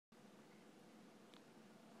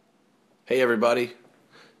Hey everybody,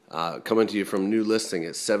 coming to you from new listing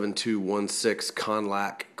at 7216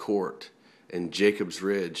 Konlack Court in Jacobs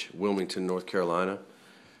Ridge, Wilmington, North Carolina.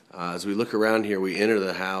 As we look around here, we enter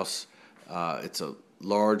the house. It's a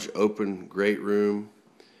large, open, great room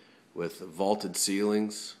with vaulted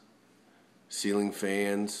ceilings, ceiling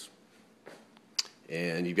fans,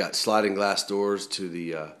 and you've got sliding glass doors to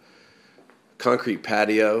the concrete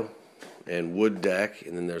patio and wood deck,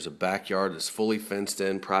 and then there's a backyard that's fully fenced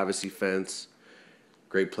in, privacy fence,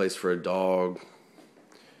 great place for a dog,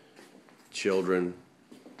 children.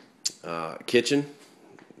 Kitchen,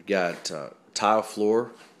 got tile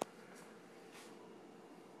floor,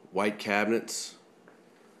 white cabinets,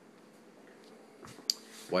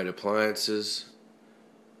 white appliances,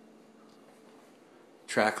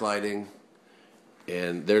 track lighting,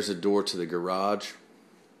 and there's a door to the garage,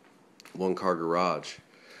 one-car garage.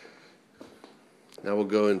 Now we'll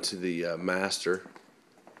go into the master.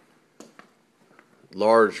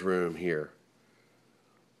 Large room here.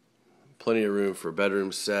 Plenty of room for a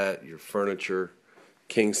bedroom set, your furniture.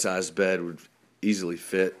 King-size bed would easily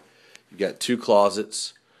fit. You've got two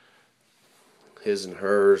closets, his and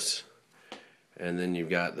hers. And then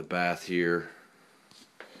you've got the bath here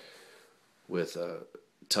with a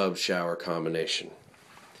tub shower combination.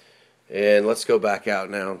 And let's go back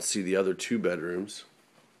out now and see the other two bedrooms.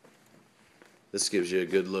 This gives you a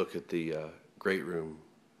good look at the great room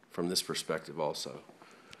from this perspective also.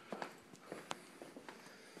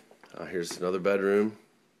 Here's another bedroom.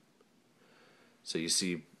 So you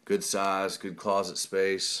see good size, good closet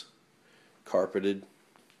space, carpeted.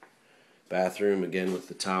 Bathroom, again with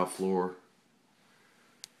the tile floor.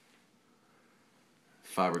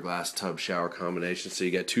 Fiberglass tub shower combination. So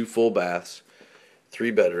you got two full baths,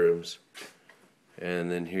 3 bedrooms. And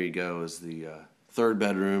then here you go is the third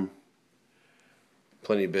bedroom.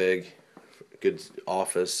 Plenty big, good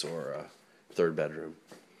office or third bedroom.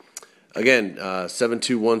 Again,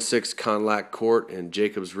 7216 Konlack Court in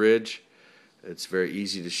Jacobs Ridge. It's very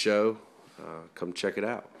easy to show. Come check it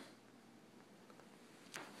out.